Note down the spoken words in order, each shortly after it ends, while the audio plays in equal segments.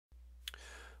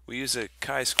We use a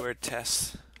chi-squared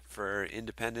test for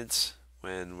independence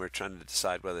when we're trying to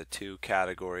decide whether two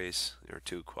categories or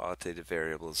two qualitative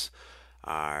variables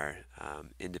are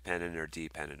independent or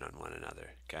dependent on one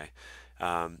another. Okay,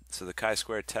 so the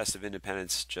chi-squared test of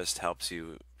independence just helps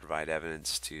you provide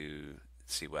evidence to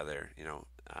see whether,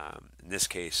 in this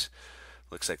case,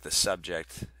 looks like the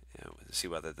subject, see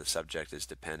whether the subject is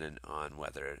dependent on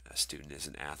whether a student is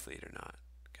an athlete or not.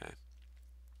 Okay.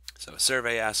 So a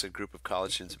survey asks a group of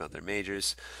college students about their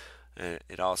majors.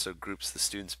 It also groups the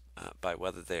students by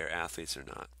whether they are athletes or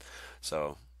not.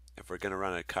 So if we're going to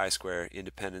run a chi-square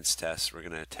independence test, we're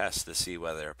going to test to see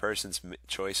whether a person's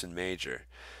choice in major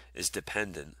is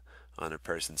dependent on a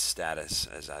person's status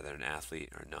as either an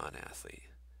athlete or non-athlete.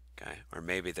 Okay, or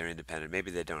maybe they're independent, maybe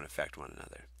they don't affect one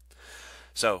another.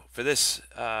 So for this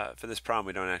problem,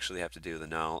 we don't actually have to do the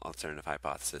null alternative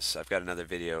hypothesis. I've got another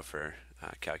video for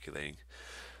calculating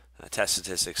test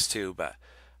statistics too, but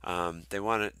they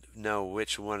want to know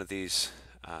which one of these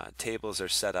tables are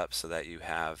set up so that you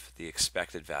have the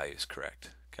expected values correct.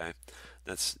 Okay,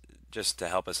 that's just to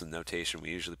help us in notation.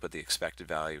 We usually put the expected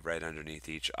value right underneath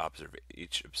each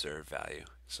observed value.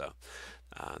 So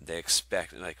they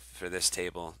expect, like for this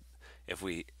table, if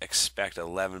we expect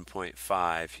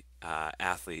 11.5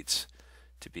 athletes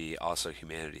to be also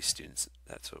humanities students,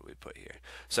 that's what we put here.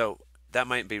 So that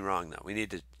might be wrong though. We need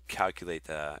to calculate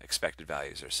the expected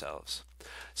values ourselves.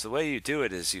 So the way you do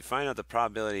it is you find out the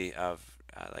probability of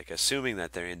like assuming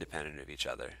that they're independent of each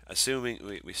other.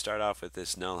 Assuming we start off with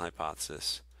this null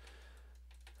hypothesis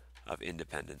of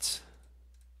independence,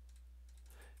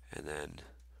 and then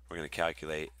we're going to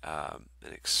calculate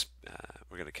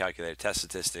we're going to calculate a test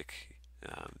statistic.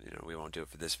 We won't do it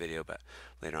for this video, but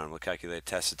later on we'll calculate a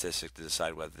test statistic to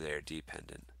decide whether they are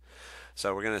dependent.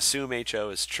 So we're going to assume HO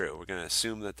is true. We're going to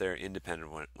assume that they're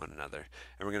independent of one another.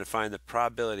 And we're going to find the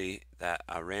probability that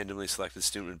a randomly selected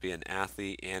student would be an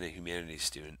athlete and a humanities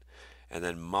student, and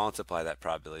then multiply that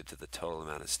probability to the total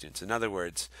amount of students. In other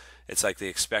words, it's like the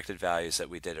expected values that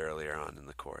we did earlier on in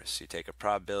the course. You take a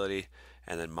probability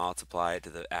and then multiply it to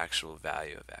the actual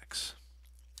value of X.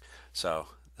 So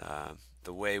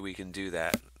the way we can do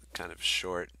that, kind of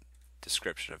short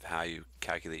description of how you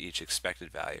calculate each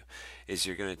expected value, is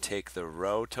you're going to take the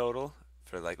row total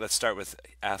for, like, let's start with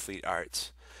athlete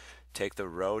arts. Take the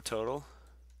row total,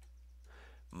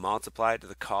 multiply it to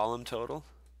the column total,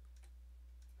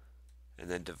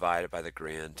 and then divide it by the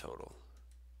grand total.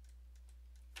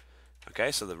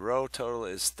 Okay, so the row total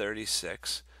is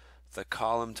 36, the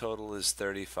column total is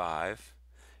 35,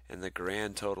 and the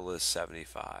grand total is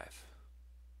 75.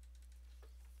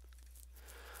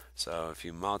 So if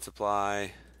you multiply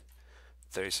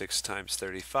 36 times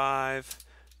 35,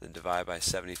 then divide by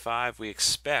 75, we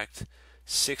expect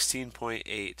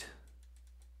 16.8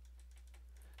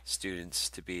 students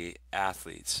to be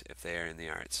athletes if they are in the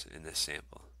arts in this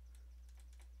sample.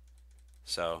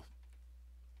 So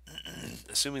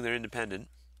assuming they're independent,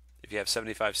 if you have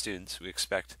 75 students, we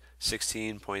expect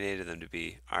 16.8 of them to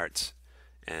be arts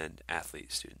and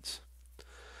athlete students.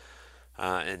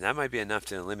 And that might be enough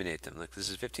to eliminate them. Look, this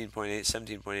is 15.8,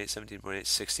 17.8, 17.8,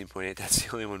 16.8. That's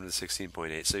the only one with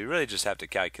 16.8. So you really just have to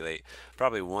calculate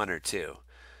probably one or two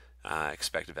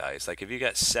expected values. Like if you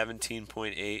got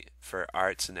 17.8 for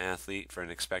arts and athlete for an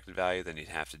expected value, then you'd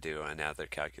have to do another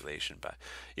calculation. But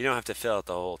you don't have to fill out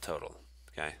the whole total.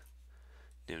 Okay?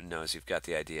 You know, as you've got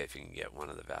the idea if you can get one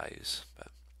of the values. But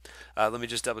let me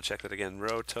just double check that again.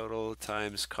 Row total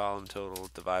times column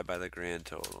total divide by the grand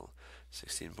total.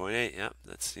 16.8, yeah,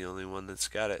 that's the only one that's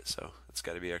got it, so that's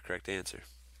got to be our correct answer.